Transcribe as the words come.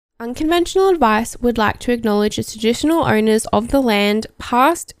Unconventional Advice would like to acknowledge the traditional owners of the land,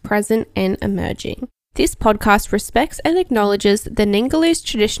 past, present, and emerging. This podcast respects and acknowledges the Ningaloo's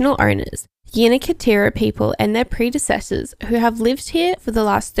traditional owners, Yinakatira people and their predecessors who have lived here for the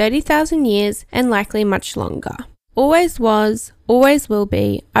last 30,000 years and likely much longer. Always was, always will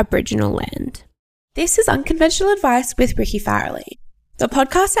be Aboriginal land. This is Unconventional Advice with Ricky Farrelly, the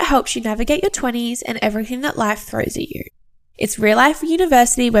podcast that helps you navigate your 20s and everything that life throws at you. It's Real Life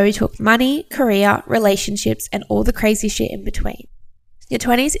University where we talk money, career, relationships, and all the crazy shit in between. Your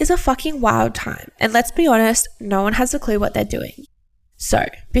 20s is a fucking wild time, and let's be honest, no one has a clue what they're doing. So,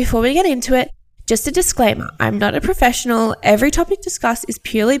 before we get into it, just a disclaimer, I'm not a professional. Every topic discussed is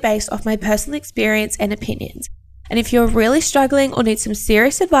purely based off my personal experience and opinions. And if you're really struggling or need some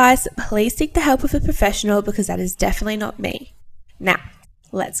serious advice, please seek the help of a professional because that is definitely not me. Now,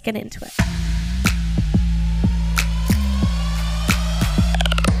 let's get into it.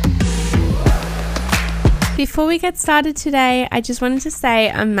 Before we get started today, I just wanted to say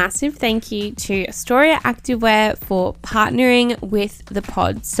a massive thank you to Astoria Activewear for partnering with the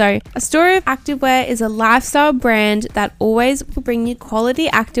pod. So Astoria Activewear is a lifestyle brand that always will bring you quality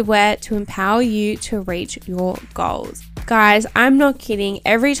activewear to empower you to reach your goals. Guys, I'm not kidding.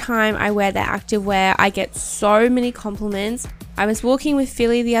 Every time I wear their activewear, I get so many compliments. I was walking with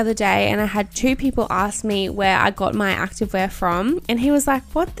Philly the other day and I had two people ask me where I got my activewear from, and he was like,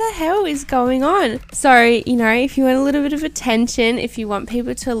 what the hell is going on? So, if you want a little bit of attention, if you want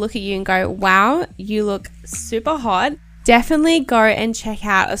people to look at you and go, wow, you look super hot, definitely go and check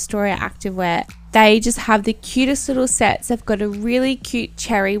out Astoria Activewear. They just have the cutest little sets. They've got a really cute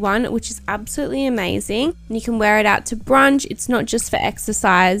cherry one, which is absolutely amazing. And you can wear it out to brunch. It's not just for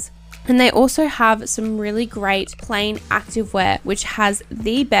exercise. And they also have some really great plain activewear, which has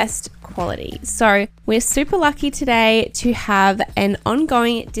the best quality. So we're super lucky today to have an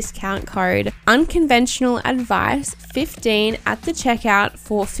ongoing discount code, Unconventional Advice 15 at the checkout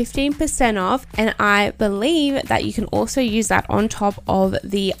for 15% off. And I believe that you can also use that on top of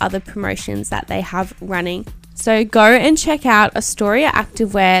the other promotions that they have running. So go and check out Astoria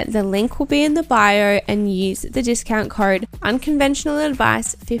Activewear. The link will be in the bio and use the discount code Unconventional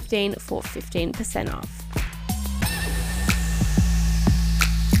Advice 15 for 15% off.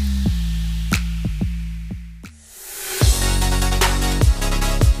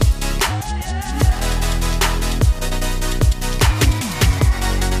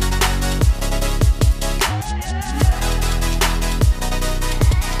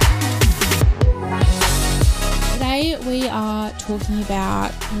 We are talking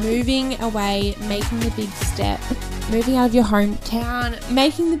about moving away, making the big step, moving out of your hometown,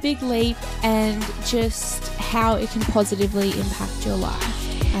 making the big leap, and just how it can positively impact your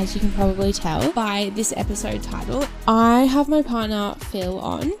life. As you can probably tell by this episode title, I have my partner Phil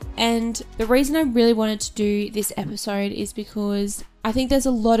on, and the reason I really wanted to do this episode is because I think there's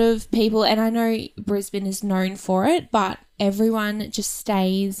a lot of people, and I know Brisbane is known for it, but everyone just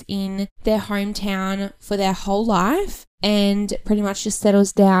stays in their hometown for their whole life and pretty much just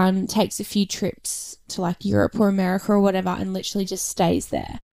settles down, takes a few trips to like Europe or America or whatever, and literally just stays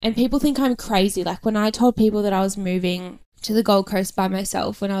there. And people think I'm crazy. Like when I told people that I was moving to the Gold Coast by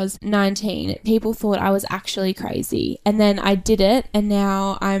myself when I was 19, people thought I was actually crazy. And then I did it, and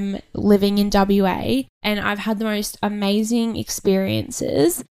now I'm living in WA and I've had the most amazing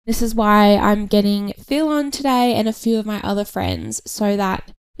experiences. This is why I'm getting Phil on today and a few of my other friends, so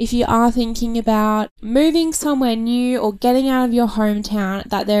that if you are thinking about moving somewhere new or getting out of your hometown,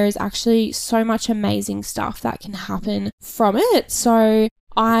 that there is actually so much amazing stuff that can happen from it. So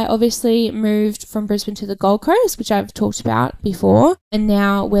I obviously moved from Brisbane to the Gold Coast, which I've talked about before, and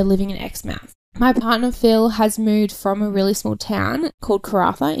now we're living in Exmouth. My partner Phil has moved from a really small town called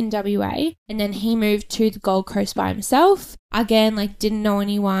Karratha in WA, and then he moved to the Gold Coast by himself. Again, didn't know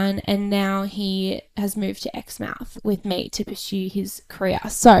anyone, and now he has moved to Exmouth with me to pursue his career.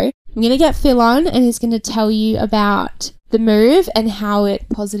 So I'm going to get Phil on, and he's going to tell you about the move and how it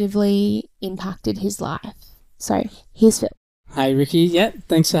positively impacted his life. So here's Phil. Hey Ricky, yeah,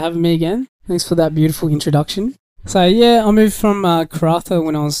 thanks for having me again. Thanks for that beautiful introduction. So yeah, I moved from Karratha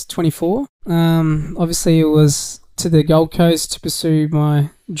when I was 24. Obviously it was to the Gold Coast to pursue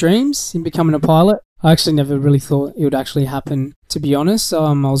my dreams in becoming a pilot. I actually never really thought it would actually happen, to be honest.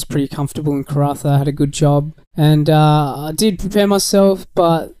 I was pretty comfortable in Karratha, I had a good job, and I did prepare myself,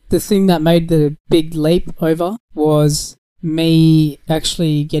 but the thing that made the big leap over was me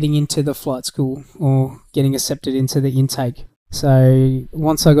actually getting into the flight school or getting accepted into the intake. So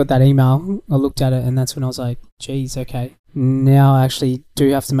once I got that email, I looked at it and that's when I was like, geez, okay. Now I actually do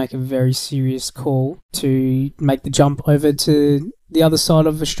have to make a very serious call to make the jump over to the other side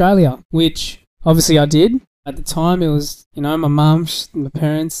of Australia, which obviously I did. At the time, it was, my mum, my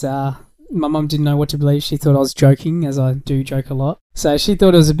parents, my mum didn't know what to believe. She thought I was joking, as I do joke a lot. So she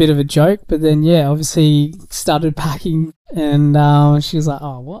thought it was a bit of a joke, but then, obviously started packing and she was like,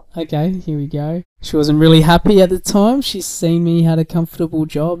 oh, what? Okay, here we go. She wasn't really happy at the time. She's seen me had a comfortable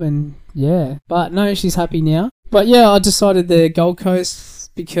job and but no, she's happy now. But I decided the Gold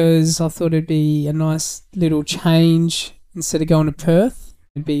Coast because I thought it'd be a nice little change instead of going to Perth.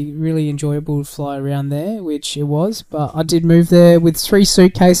 It'd be really enjoyable to fly around there, which it was. But I did move there with 3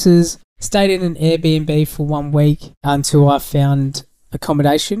 suitcases, stayed in an Airbnb for 1 week until I found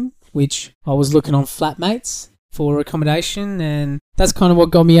accommodation, which I was looking on Flatmates for accommodation. And that's kind of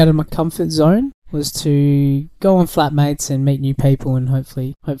what got me out of my comfort zone, was to go on Flatmates and meet new people and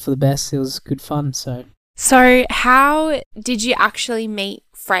hopefully hope for the best. It was good fun. So how did you actually meet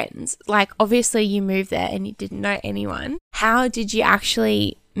friends? Like, obviously you moved there and you didn't know anyone. How did you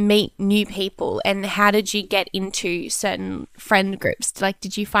actually meet new people and how did you get into certain friend groups? Like,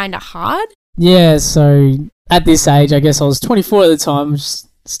 did you find it hard? Yeah, so at this age, I guess I was 24 at the time,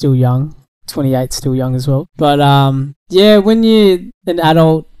 still young. 28, still young as well. But when you're an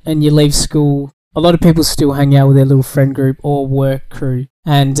adult and you leave school, a lot of people still hang out with their little friend group or work crew.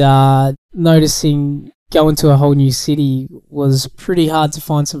 And noticing going to a whole new city was pretty hard to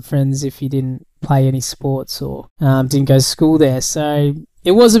find some friends if you didn't play any sports or didn't go to school there. So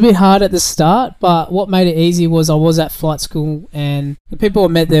it was a bit hard at the start, but what made it easy was I was at flight school and the people I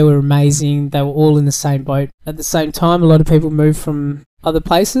met there were amazing. They were all in the same boat. At the same time, a lot of people moved from other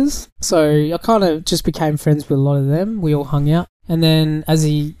places. So I kind of just became friends with a lot of them. We all hung out. And then as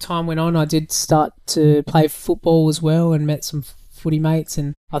the time went on, I did start to play football as well and met some footy mates.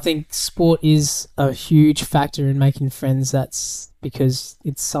 And I think sport is a huge factor in making friends. That's because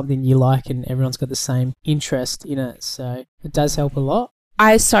it's something you like and everyone's got the same interest in it. So it does help a lot.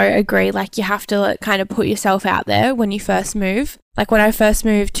 I so agree. Like, you have to kind of put yourself out there when you first move. Like, when I first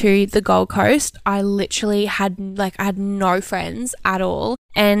moved to the Gold Coast, I literally had no friends at all.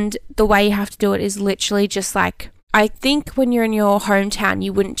 And the way you have to do it is literally just like, I think when you're in your hometown,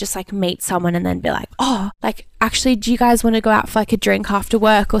 you wouldn't just like meet someone and then be like, oh, like, actually, do you guys want to go out for like a drink after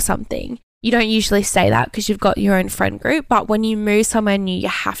work or something? You don't usually say that because you've got your own friend group. But when you move somewhere new, you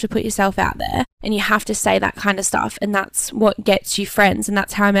have to put yourself out there and you have to say that kind of stuff. And that's what gets you friends. And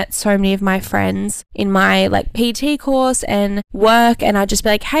that's how I met so many of my friends in my like PT course and work. And I'd just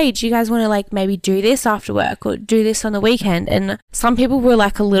be like, hey, do you guys want to like maybe do this after work or do this on the weekend? And some people were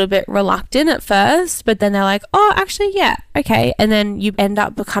like a little bit reluctant at first, but then they're like, oh, actually, yeah, okay. And then you end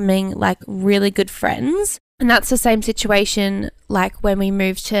up becoming like really good friends. And that's the same situation like when we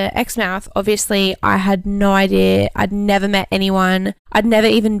moved to Exmouth. Obviously, I had no idea. I'd never met anyone. I'd never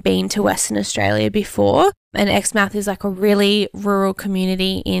even been to Western Australia before. And Exmouth is like a really rural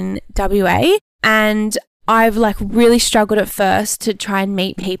community in WA. And I've like really struggled at first to try and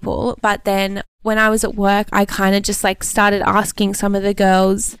meet people. But then when I was at work, I kind of just like started asking some of the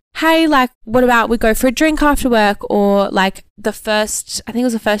girls, hey, like, what about we go for a drink after work? Or like I think it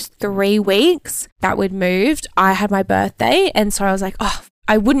was the first 3 weeks that we'd moved, I had my birthday. And so I was like, oh,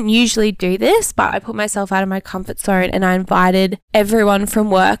 I wouldn't usually do this, but I put myself out of my comfort zone and I invited everyone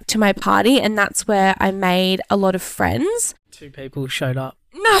from work to my party. And that's where I made a lot of friends. 2 people showed up.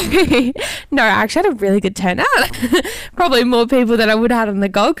 No, I actually had a really good turnout. Probably more people than I would have had on the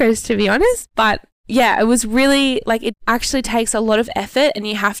Gold Coast, to be honest. But yeah, it was really like, it actually takes a lot of effort and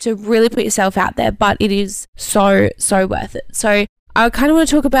you have to really put yourself out there, but it is so worth it. So I kind of want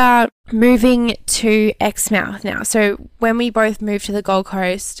to talk about moving to Exmouth now. So when we both moved to the Gold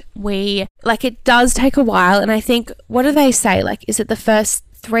Coast, it does take a while. And I think, what do they say? Like, is it the first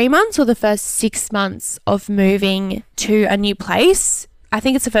 3 months or the first 6 months of moving to a new place? I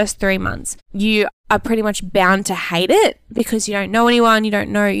think it's the first 3 months. You are pretty much bound to hate it because you don't know anyone, you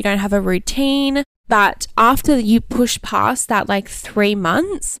don't have a routine. But after you push past that like 3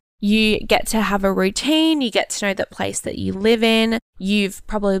 months, you get to have a routine, you get to know the place that you live in. You've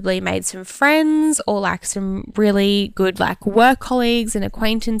probably made some friends or like some really good like work colleagues and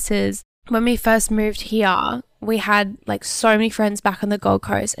acquaintances. When we first moved here, we had like so many friends back on the Gold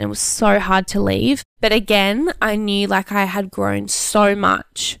Coast and it was so hard to leave. But again, I knew like I had grown so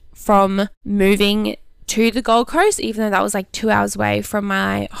much from moving to the Gold Coast, even though that was like 2 hours away from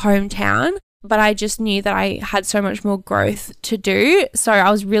my hometown. but I just knew that I had so much more growth to do. So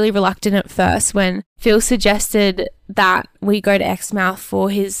I was really reluctant at first when Phil suggested that we go to Exmouth for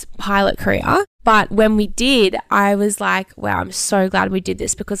his pilot career. But when we did, I was like, wow, I'm so glad we did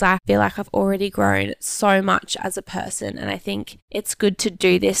this, because I feel like I've already grown so much as a person. And I think it's good to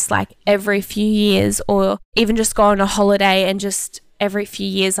do this like every few years, or even just go on a holiday and just every few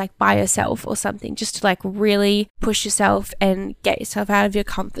years, like by yourself or something, just to like really push yourself and get yourself out of your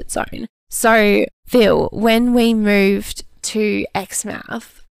comfort zone. So Phil, when we moved to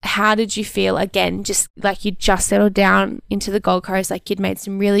Exmouth, how did you feel? Again, just like you just settled down into the Gold Coast, like you'd made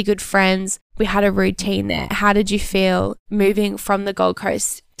some really good friends. We had a routine there. How did you feel moving from the Gold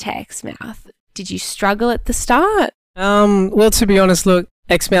Coast to Exmouth? Did you struggle at the start? Well, to be honest, look,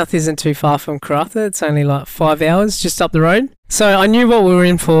 Exmouth isn't too far from Karratha. It's only like 5 hours just up the road. So I knew what we were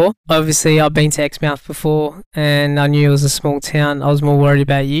in for. Obviously, I've been to Exmouth before and I knew it was a small town. I was more worried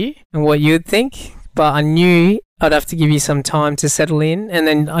about you and what you'd think. But I knew I'd have to give you some time to settle in, and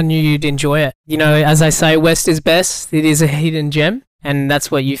then I knew you'd enjoy it. You know, as I say, West is best. It is a hidden gem. And that's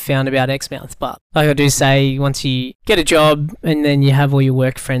what you found about Exmouth. But like I do say, once you get a job and then you have all your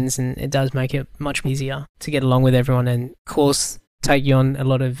work friends, and it does make it much easier to get along with everyone, and of course take you on a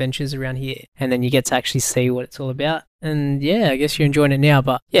lot of adventures around here, and then you get to actually see what it's all about. And yeah, I guess you're enjoying it now.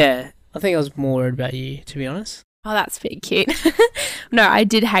 But yeah, I think I was more worried about you, to be honest. Oh, that's pretty cute. No, I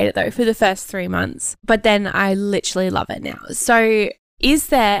did hate it though for the first 3 months, but then I literally love it now. So is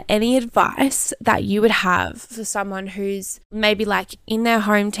there any advice that you would have for someone who's maybe like in their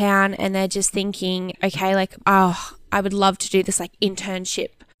hometown and they're just thinking, okay, like, oh, I would love to do this like internship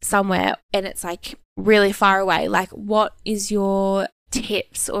somewhere, and it's like really far away. Like, what is your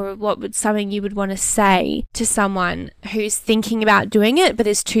tips, or what would something you would want to say to someone who's thinking about doing it but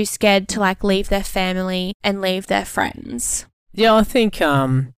is too scared to like leave their family and leave their friends? Yeah, I think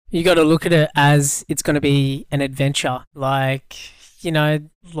you got to look at it as it's going to be an adventure. Like, you know,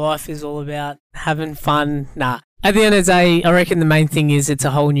 life is all about having fun. At the end of the day, I reckon the main thing is it's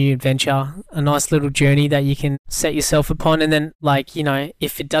a whole new adventure, a nice little journey that you can set yourself upon. And then, like, you know,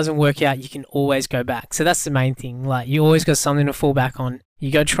 if it doesn't work out, you can always go back. So that's the main thing. Like, you always got something to fall back on. You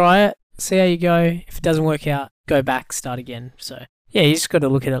go try it, see how you go. If it doesn't work out, go back, start again. So yeah, you just got to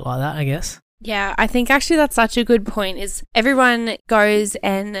look at it like that, I guess. Yeah, I think actually that's such a good point, is everyone goes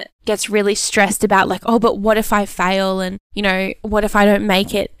and gets really stressed about like, oh, but what if I fail, and, you know, what if I don't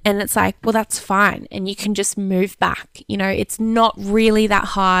make it? And it's like, well, that's fine. And you can just move back. You know, it's not really that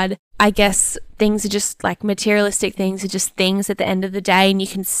hard. I guess things are just like materialistic things are just things at the end of the day, and you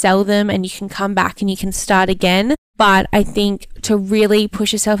can sell them and you can come back and you can start again. But I think to really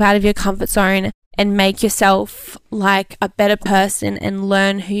push yourself out of your comfort zone and make yourself like a better person and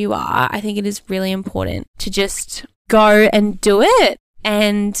learn who you are, I think it is really important to just go and do it.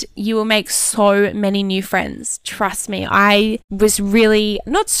 And you will make so many new friends. Trust me. I was really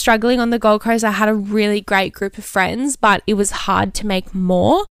not struggling on the Gold Coast. I had a really great group of friends, but it was hard to make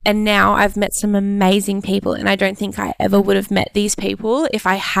more. And now I've met some amazing people, and I don't think I ever would have met these people if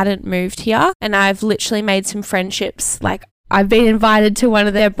I hadn't moved here. And I've literally made some friendships. Like, I've been invited to one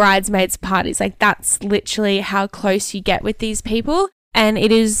of their bridesmaids' parties. Like, that's literally how close you get with these people. And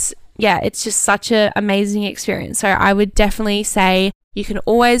it is, yeah, it's just such an amazing experience. So I would definitely say you can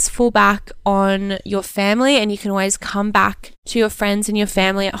always fall back on your family, and you can always come back to your friends and your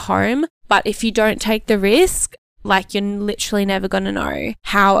family at home. But if you don't take the risk, like, you're literally never going to know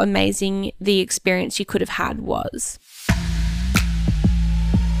how amazing the experience you could have had was.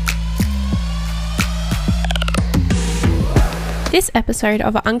 This episode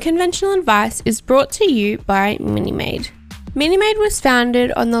of Unconventional Advice is brought to you by Minimade. Minimade was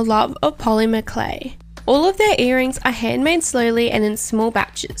founded on the love of polymer clay. All of their earrings are handmade slowly and in small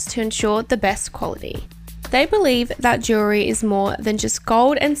batches to ensure the best quality. They believe that jewelry is more than just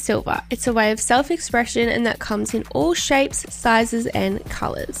gold and silver. It's a way of self-expression, and that comes in all shapes, sizes, and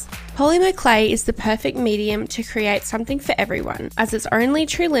colours. Polymer clay is the perfect medium to create something for everyone, as its only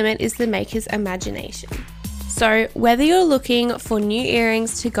true limit is the maker's imagination. So whether you're looking for new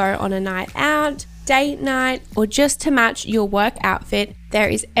earrings to go on a night out, date night, or just to match your work outfit, there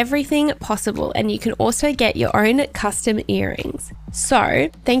is everything possible, and you can also get your own custom earrings. So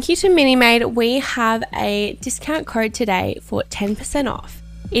thank you to Minimade. We have a discount code today for 10% off.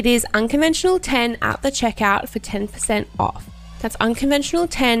 It is Unconventional10 at the checkout for 10% off. That's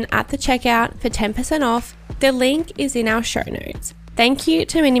Unconventional10 at the checkout for 10% off. The link is in our show notes. Thank you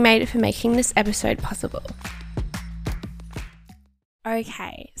to Minimade for making this episode possible.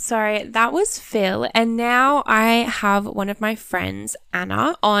 Okay, so that was Phil, and now I have one of my friends,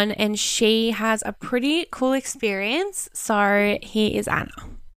 Anna, on, and she has a pretty cool experience. So here is Anna.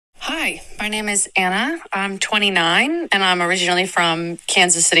 Hi, my name is Anna. I'm 29 and I'm originally from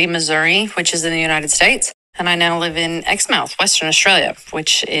Kansas City, Missouri, which is in the United States. And I now live in Exmouth, Western Australia,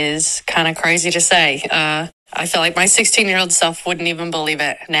 which is kind of crazy to say. I feel like my 16-year-old self wouldn't even believe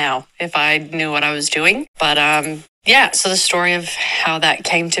it now if I knew what I was doing. But yeah, so the story of how that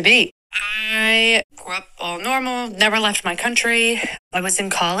came to be. I grew up all normal, never left my country. I was in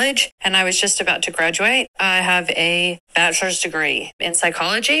college and I was just about to graduate. I have a bachelor's degree in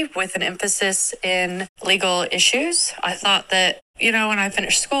psychology with an emphasis in legal issues. I thought that, when I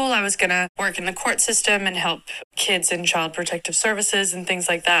finished school, I was going to work in the court system and help kids in child protective services and things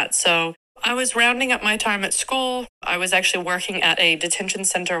like that. So I was rounding up my time at school. I was actually working at a detention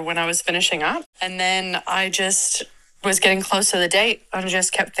center when I was finishing up. And then I just was getting close to the date and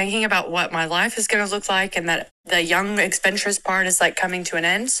just kept thinking about what my life is going to look like and that the young adventurous part is like coming to an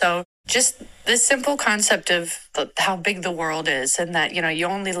end. So just this simple concept of how big the world is and that, you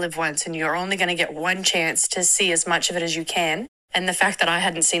only live once and you're only going to get one chance to see as much of it as you can. And the fact that I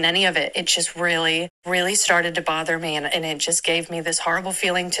hadn't seen any of it, it just really, really started to bother me. And it just gave me this horrible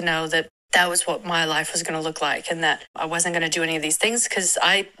feeling to know that that was what my life was going to look like and that I wasn't going to do any of these things because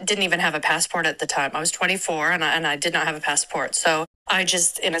I didn't even have a passport at the time. I was 24 and I did not have a passport. So I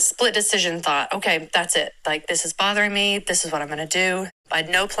just, in a split decision, thought, okay, that's it. Like, this is bothering me. This is what I'm going to do. I had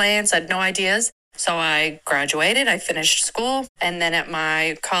no plans. I had no ideas. So I graduated, I finished school, and then at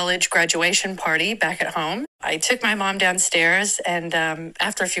my college graduation party back at home, I took my mom downstairs and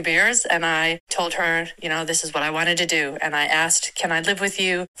after a few beers, and I told her, this is what I wanted to do. And I asked, can I live with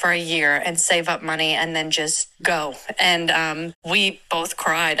you for a year and save up money and then just go? And we both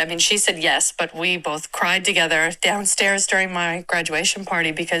cried. I mean, she said yes, but we both cried together downstairs during my graduation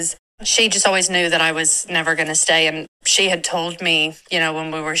party because she just always knew that I was never going to stay. And she had told me,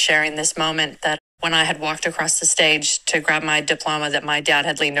 when we were sharing this moment, that when I had walked across the stage to grab my diploma, that my dad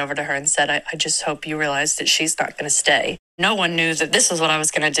had leaned over to her and said, I just hope you realize that she's not going to stay. No one knew that this was what I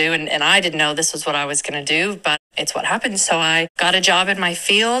was going to do. And I didn't know this was what I was going to do, but it's what happened. So I got a job in my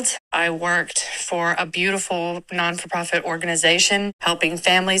field. I worked for a beautiful non-for-profit organization helping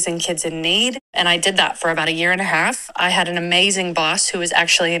families and kids in need. And I did that for about a year and a half. I had an amazing boss who was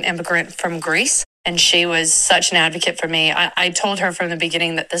actually an immigrant from Greece. And she was such an advocate for me. I told her from the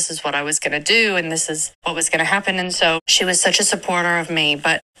beginning that this is what I was going to do and this is what was going to happen. And so she was such a supporter of me.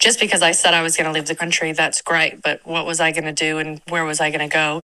 But just because I said I was going to leave the country, that's great. But what was I going to do and where was I going to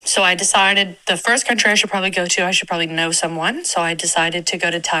go? So I decided the first country I should probably go to, I should probably know someone. So I decided to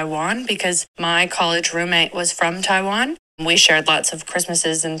go to Taiwan because my college roommate was from Taiwan. We shared lots of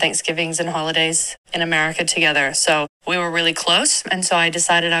Christmases and Thanksgivings and holidays in America together. So we were really close. And so I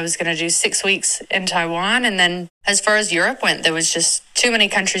decided I was going to do 6 weeks in Taiwan. And then as far as Europe went, there was just too many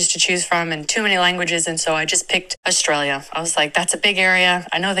countries to choose from and too many languages. And so I just picked Australia. I was like, that's a big area.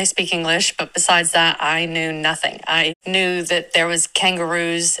 I know they speak English, but besides that, I knew nothing. I knew that there was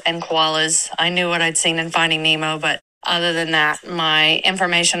kangaroos and koalas. I knew what I'd seen in Finding Nemo, but other than that, my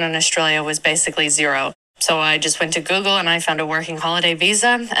information on Australia was basically zero. So I just went to Google and I found a working holiday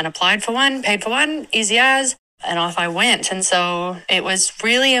visa and applied for one, paid for one, easy as, and off I went. And so it was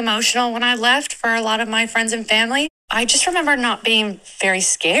really emotional when I left for a lot of my friends and family. I just remember not being very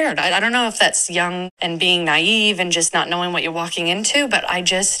scared. I don't know if that's young and being naive and just not knowing what you're walking into, but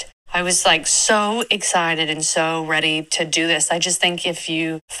I was like so excited and so ready to do this. I just think if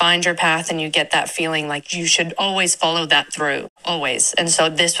you find your path and you get that feeling, like you should always follow that through, always. And so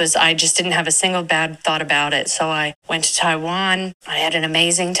I just didn't have a single bad thought about it. So I went to Taiwan. I had an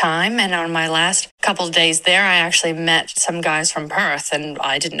amazing time. And on my last couple of days there, I actually met some guys from Perth. And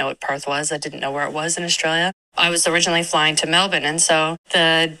I didn't know what Perth was. I didn't know where it was in Australia. I was originally flying to Melbourne. And so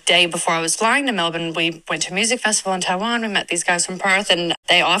the day before I was flying to Melbourne, we went to a music festival in Taiwan. We met these guys from Perth and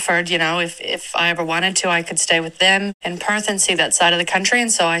they offered, if I ever wanted to, I could stay with them in Perth and see that side of the country.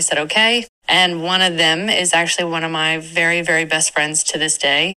 And so I said, okay. And one of them is actually one of my very, very best friends to this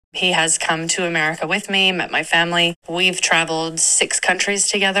day. He has come to America with me, met my family. We've traveled 6 countries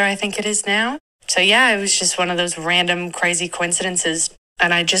together, I think it is now. So yeah, it was just one of those random, crazy coincidences.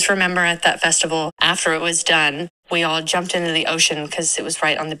 And I just remember at that festival, after it was done, we all jumped into the ocean because it was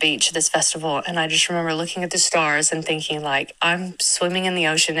right on the beach of this festival. And I just remember looking at the stars and thinking like, I'm swimming in the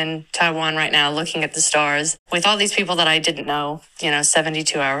ocean in Taiwan right now, looking at the stars with all these people that I didn't know,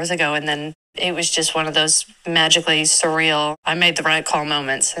 72 hours ago. And then it was just one of those magically surreal, I made the right call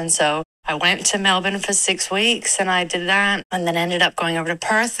moments. And so I went to Melbourne for 6 weeks and I did that and then ended up going over to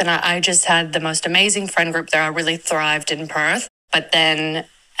Perth. And I just had the most amazing friend group there. I really thrived in Perth. But then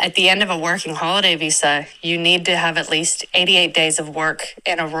at the end of a working holiday visa, you need to have at least 88 days of work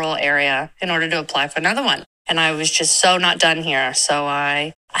in a rural area in order to apply for another one. and I was just so not done here. So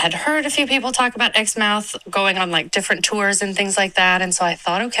I had heard a few people talk about Exmouth going on like different tours and things like that. And so I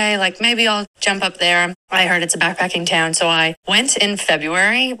thought, okay, like maybe I'll jump up there. I heard it's a backpacking town. So I went in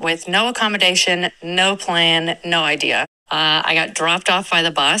February with no accommodation, no plan, no idea. I got dropped off by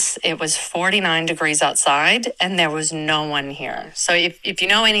the bus. It was 49 degrees outside and there was no one here. So if you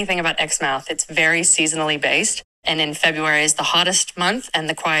know anything about Exmouth, it's very seasonally based. And in February is the hottest month and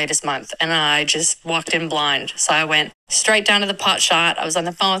the quietest month. And I just walked in blind. So I went straight down to the pot shot. I was on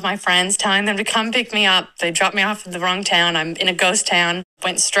the phone with my friends telling them to come pick me up. They dropped me off in the wrong town. I'm in a ghost town.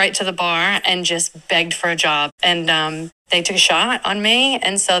 Went straight to the bar and just begged for a job. And they took a shot on me.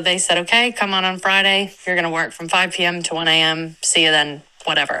 And so they said, okay, come on Friday. You're going to work from 5 p.m. to 1 a.m. See you then,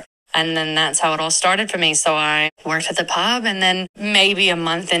 whatever. And then that's how it all started for me. So I worked at the pub, and then maybe a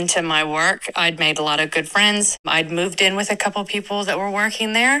month into my work, I'd made a lot of good friends. I'd moved in with a couple people that were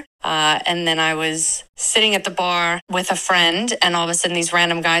working there. And then I was sitting at the bar with a friend, and all of a sudden these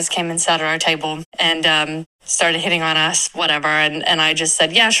random guys came and sat at our table and started hitting on us, whatever. And I just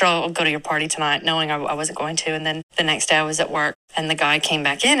said, yeah, sure, I'll go to your party tonight, knowing I wasn't going to. And then the next day I was at work, and the guy came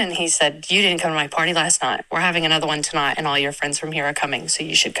back in and he said, you didn't come to my party last night. We're having another one tonight, and all your friends from here are coming, so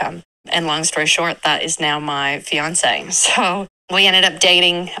you should come. And long story short, that is now my fiance. So we ended up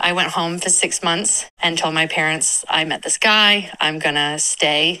dating. I went home for 6 months and told my parents, I met this guy, I'm gonna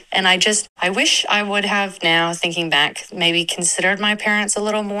stay. And I wish I would have now, thinking back, maybe considered my parents a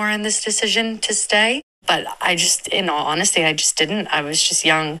little more in this decision to stay. But in all honesty, I just didn't. I was just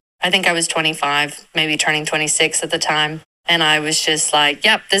young. I think I was 25, maybe turning 26 at the time. And I was just like,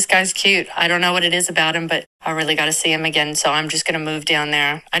 yep, this guy's cute. I don't know what it is about him, but I really got to see him again. So I'm just going to move down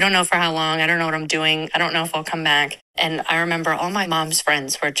there. I don't know for how long. I don't know what I'm doing. I don't know if I'll come back. And I remember all my mom's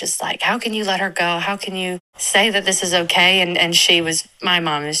friends were just like, how can you let her go? How can you say that this is okay? And my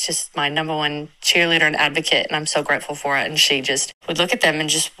mom is just my number one cheerleader and advocate. And I'm so grateful for it. And she just would look at them and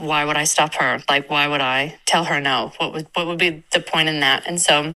just, why would I stop her? Like, why would I tell her no? What would be the point in that? And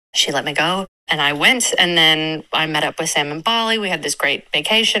so she let me go. And I went, and then I met up with Sam in Bali. We had this great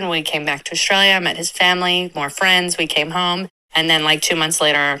vacation. We came back to Australia, met his family, more friends. We came home. And then like 2 months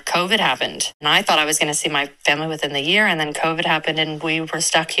later, COVID happened. And I thought I was going to see my family within the year. And then COVID happened, and we were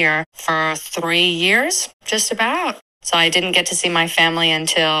stuck here for 3 years, just about. So I didn't get to see my family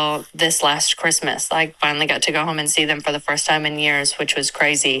until this last Christmas. I finally got to go home and see them for the first time in years, which was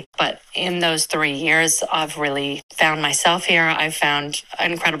crazy. But in those 3 years, I've really found myself here. I've found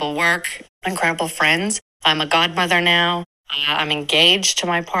incredible work, incredible friends. I'm a godmother now. I'm engaged to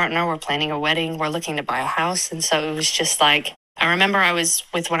my partner. We're planning a wedding. We're looking to buy a house. And so it was just like, I remember I was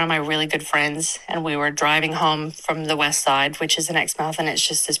with one of my really good friends, and we were driving home from the west side, which is in Exmouth, and it's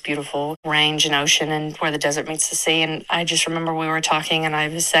just this beautiful range and ocean and where the desert meets the sea. And I just remember we were talking, and I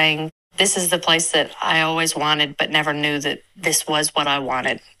was saying, this is the place that I always wanted, but never knew that this was what I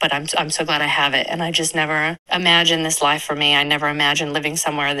wanted. But I'm so glad I have it. And I just never imagined this life for me. I never imagined living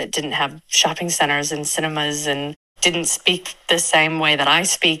somewhere that didn't have shopping centers and cinemas and didn't speak the same way that I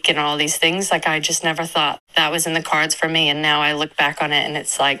speak and all these things. Like, I just never thought that was in the cards for me. And now I look back on it, and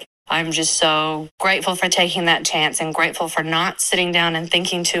it's like, I'm just so grateful for taking that chance, and grateful for not sitting down and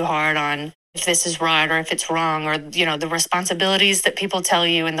thinking too hard on if this is right or if it's wrong, or, the responsibilities that people tell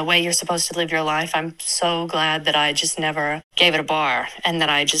you and the way you're supposed to live your life. I'm so glad that I just never gave it a bar, and that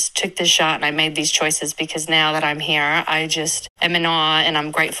I just took this shot and I made these choices, because now that I'm here, I just am in awe and I'm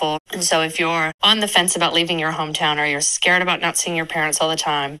grateful. And so if you're on the fence about leaving your hometown, or you're scared about not seeing your parents all the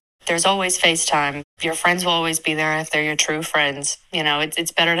time, there's always FaceTime. Your friends will always be there if they're your true friends.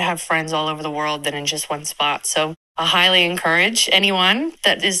 It's better to have friends all over the world than in just one spot. So I highly encourage anyone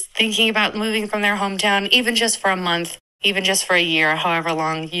that is thinking about moving from their hometown, even just for a month, even just for a year, however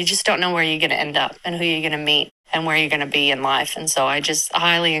long. You just don't know where you're going to end up and who you're going to meet and where you're going to be in life. And so I just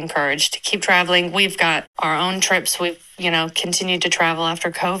highly encourage to keep traveling. We've got our own trips. We've, continued to travel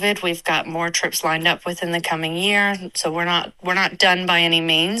after COVID. We've got more trips lined up within the coming year. So we're not done by any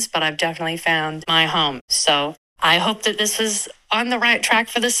means, but I've definitely found my home. So I hope that this was on the right track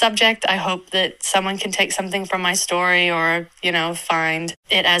for the subject. I hope that someone can take something from my story, or, find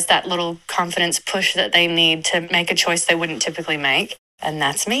it as that little confidence push that they need to make a choice they wouldn't typically make. And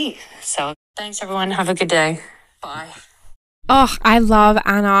that's me. So thanks, everyone. Have a good day. Bye. Oh, I love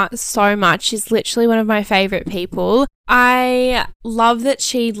Anna so much. She's literally one of my favorite people. I love that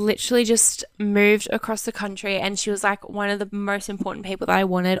she literally just moved across the country, and she was like one of the most important people that I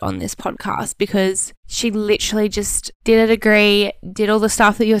wanted on this podcast, because she literally just did a degree, did all the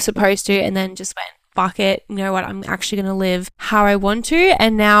stuff that you're supposed to, and then just went, fuck it, you know what, I'm actually going to live how I want to.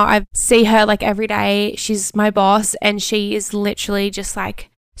 And now I see her like every day. She's my boss, and she is literally just like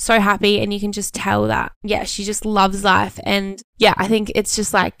so happy, and you can just tell that, yeah, she just loves life. And yeah, I think it's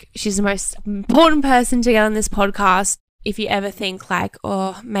just like she's the most important person to get on this podcast. If you ever think like,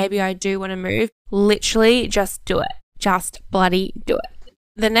 oh, maybe I do want to move, literally just do it. Just bloody do it.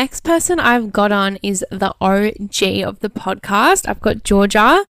 The next person I've got on is the OG of the podcast. I've got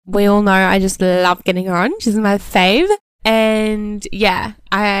Georgia. We all know I just love getting her on. She's my fave. And yeah,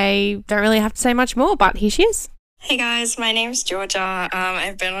 I don't really have to say much more, but here she is. Hey guys, my name's Georgia.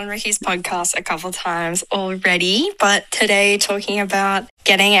 I've been on Ricky's podcast a couple times already, but today talking about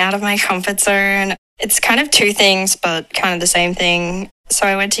getting out of my comfort zone. It's kind of two things, but kind of the same thing. So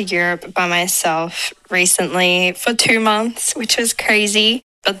I went to Europe by myself recently for 2 months, which was crazy.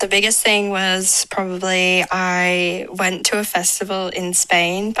 But the biggest thing was probably I went to a festival in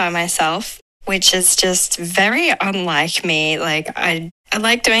Spain by myself, which is just very unlike me. Like I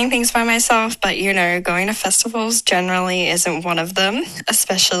like doing things by myself, but going to festivals generally isn't one of them,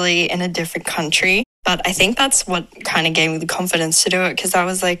 especially in a different country. But I think that's what kind of gave me the confidence to do it, because I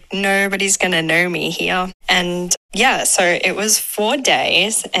was like, nobody's going to know me here. And yeah, so it was 4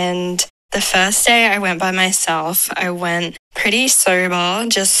 days. And the first day I went by myself, I went pretty sober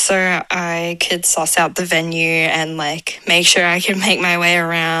just so I could suss out the venue and like make sure I could make my way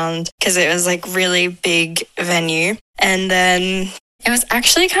around, because it was like really big venue. And then it was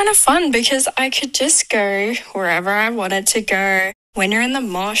actually kind of fun because I could just go wherever I wanted to go. When you're in the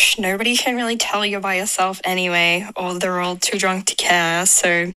mosh, nobody can really tell you're by yourself anyway, or they're all too drunk to care.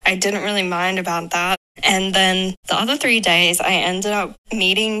 So I didn't really mind about that. And then the other 3 days, I ended up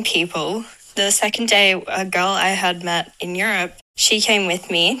meeting people. The second day, a girl I had met in Europe, she came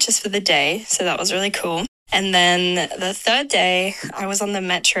with me just for the day. So that was really cool. And then the third day, I was on the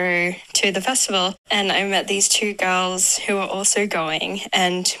metro to the festival and I met these 2 girls who were also going,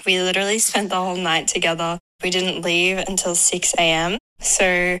 and we literally spent the whole night together. We didn't leave until 6 a.m.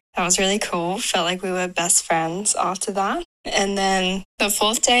 So that was really cool. Felt like we were best friends after that. And then the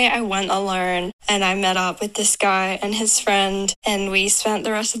 4th day, I went alone and I met up with this guy and his friend, and we spent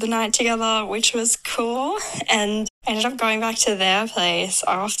the rest of the night together, which was cool. And I ended up going back to their place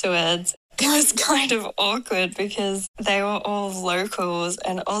afterwards. It was kind of awkward because they were all locals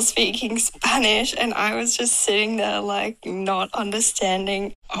and all speaking Spanish, and I was just sitting there like not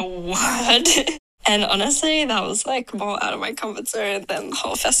understanding a word. And honestly, that was like more out of my comfort zone than the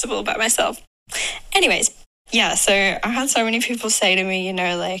whole festival by myself. Anyways, yeah, so I had so many people say to me,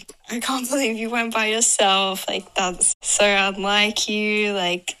 like, I can't believe you went by yourself. Like, that's so unlike you.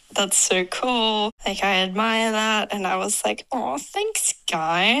 Like, that's so cool. Like, I admire that. And I was like, oh, thanks,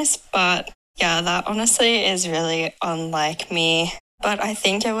 guys. But yeah, that honestly is really unlike me. But I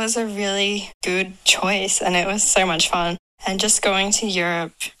think it was a really good choice and it was so much fun. And just going to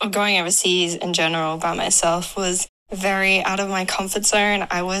Europe or going overseas in general by myself was very out of my comfort zone.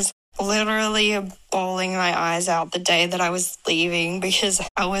 I was literally bawling my eyes out the day that I was leaving because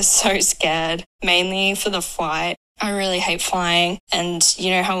I was so scared, mainly for the flight. I really hate flying, and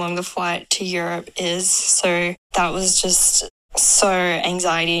you know how long the flight to Europe is, so that was just so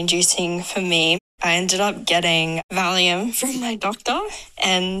anxiety inducing for me. I ended up getting Valium from my doctor,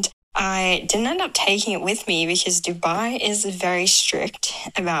 and I didn't end up taking it with me because Dubai is very strict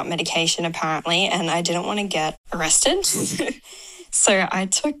about medication apparently, and I didn't want to get arrested. So I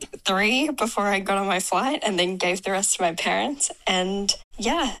took 3 before I got on my flight and then gave the rest to my parents, and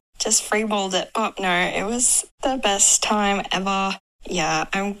yeah, just freeballed it. But no, it was the best time ever. Yeah,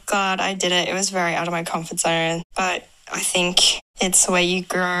 I'm glad I did it. It was very out of my comfort zone, but I think it's the way you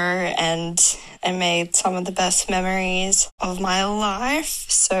grow, and I made some of the best memories of my life.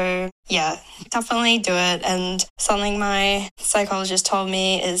 So yeah, definitely do it. And something my psychologist told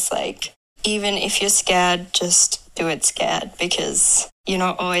me is like, even if you're scared, just do it scared, because you're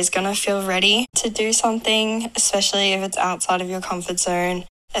not always going to feel ready to do something, especially if it's outside of your comfort zone.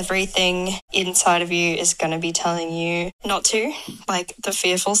 Everything inside of you is going to be telling you not to, like the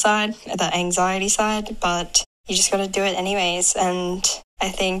fearful side, the anxiety side, but you just got to do it anyways. And I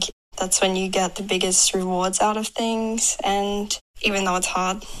think that's when you get the biggest rewards out of things. And even though it's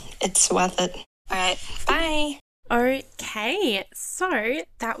hard, it's worth it. All right, bye. Okay, so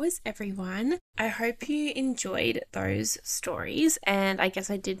that was everyone. I hope you enjoyed those stories, and I guess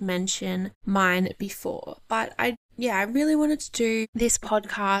I did mention mine before, but I really wanted to do this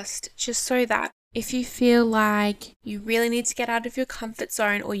podcast just so that if you feel like you really need to get out of your comfort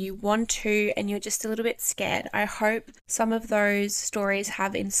zone, or you want to and you're just a little bit scared, I hope some of those stories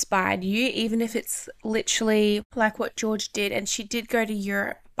have inspired you, even if it's literally like what George did, and she did go to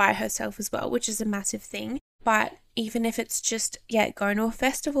Europe by herself as well, which is a massive thing. But even if it's just, going to a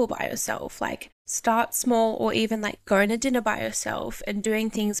festival by yourself, like start small, or even like going to dinner by yourself and doing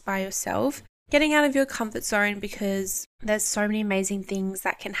things by yourself, getting out of your comfort zone, because there's so many amazing things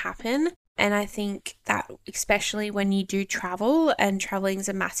that can happen. And I think that especially when you do travel, and traveling is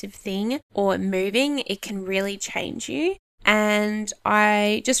a massive thing, or moving, it can really change you. And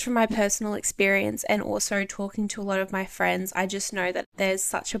I, just from my personal experience and also talking to a lot of my friends, I just know that there's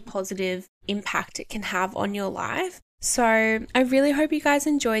such a positive impact it can have on your life. So I really hope you guys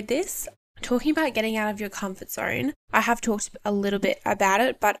enjoyed this. Talking about getting out of your comfort zone, I have talked a little bit about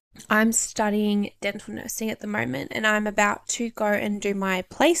it, but I'm studying dental nursing at the moment, and I'm about to go and do my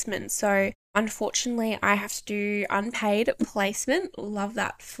placement. So unfortunately, I have to do unpaid placement. Love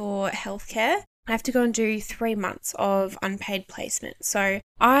that for healthcare. I have to go and do 3 months of unpaid placement. So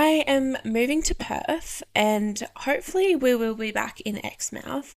I am moving to Perth, and hopefully we will be back in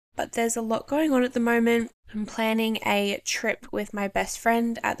Exmouth. But there's a lot going on at the moment. I'm planning a trip with my best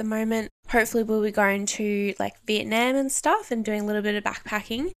friend at the moment. Hopefully we'll be going to like Vietnam and stuff and doing a little bit of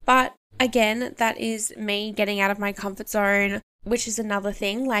backpacking. But again, that is me getting out of my comfort zone, which is another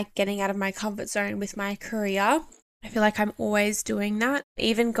thing, like getting out of my comfort zone with my career. I feel like I'm always doing that.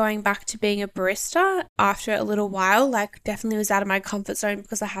 Even going back to being a barista after a little while, like definitely was out of my comfort zone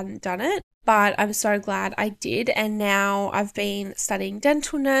because I hadn't done it. But I'm so glad I did. And now I've been studying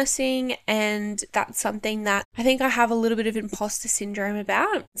dental nursing, and that's something that I think I have a little bit of imposter syndrome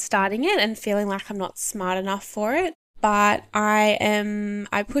about, starting it and feeling like I'm not smart enough for it. But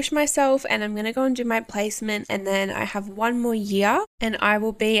I push myself, and I'm going to go and do my placement, and then I have 1 more year and I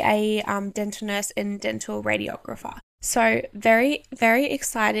will be a dental nurse and dental radiographer. So very, very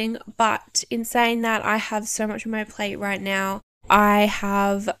exciting. But in saying that, I have so much on my plate right now. I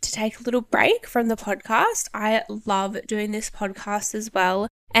have to take a little break from the podcast. I love doing this podcast as well.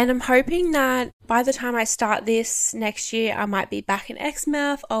 And I'm hoping that by the time I start this next year, I might be back in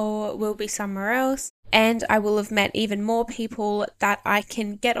Exmouth or will be somewhere else. And I will have met even more people that I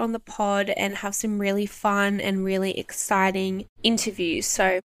can get on the pod and have some really fun and really exciting interviews.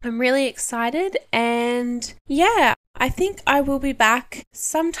 So I'm really excited, and I think I will be back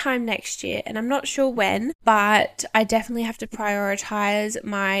sometime next year, and I'm not sure when, but I definitely have to prioritize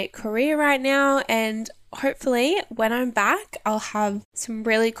my career right now, and hopefully when I'm back, I'll have some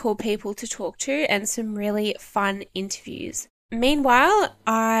really cool people to talk to and some really fun interviews. Meanwhile,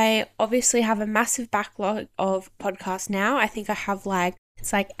 I obviously have a massive backlog of podcasts now. I think I have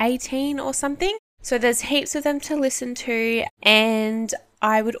it's 18 or something. So there's heaps of them to listen to. And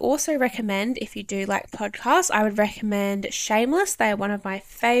I would also recommend, if you do like podcasts, I would recommend Shameless. They are one of my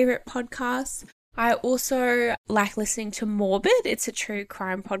favorite podcasts. I also like listening to Morbid. It's a true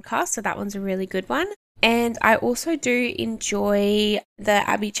crime podcast, so that one's a really good one. And I also do enjoy the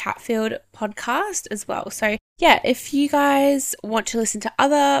Abby Chatfield podcast as well. So if you guys want to listen to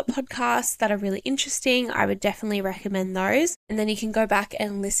other podcasts that are really interesting, I would definitely recommend those. And then you can go back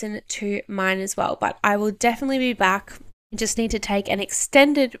and listen to mine as well. But I will definitely be back. I just need to take an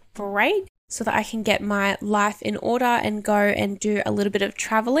extended break so that I can get my life in order and go and do a little bit of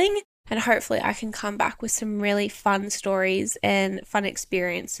traveling. And hopefully I can come back with some really fun stories and fun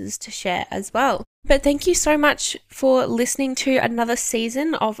experiences to share as well. But thank you so much for listening to another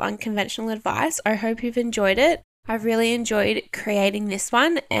season of Unconventional Advice. I hope you've enjoyed it. I've really enjoyed creating this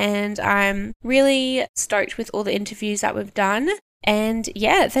one, and I'm really stoked with all the interviews that we've done. And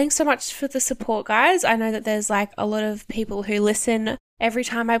thanks so much for the support, guys. I know that there's a lot of people who listen every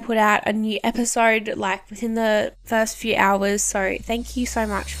time I put out a new episode, within the first few hours. So thank you so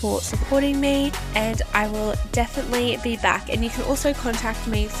much for supporting me, and I will definitely be back. And you can also contact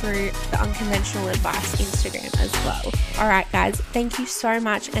me through the Unconventional Advice Instagram as well. All right, guys, thank you so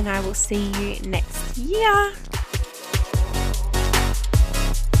much, and I will see you next year.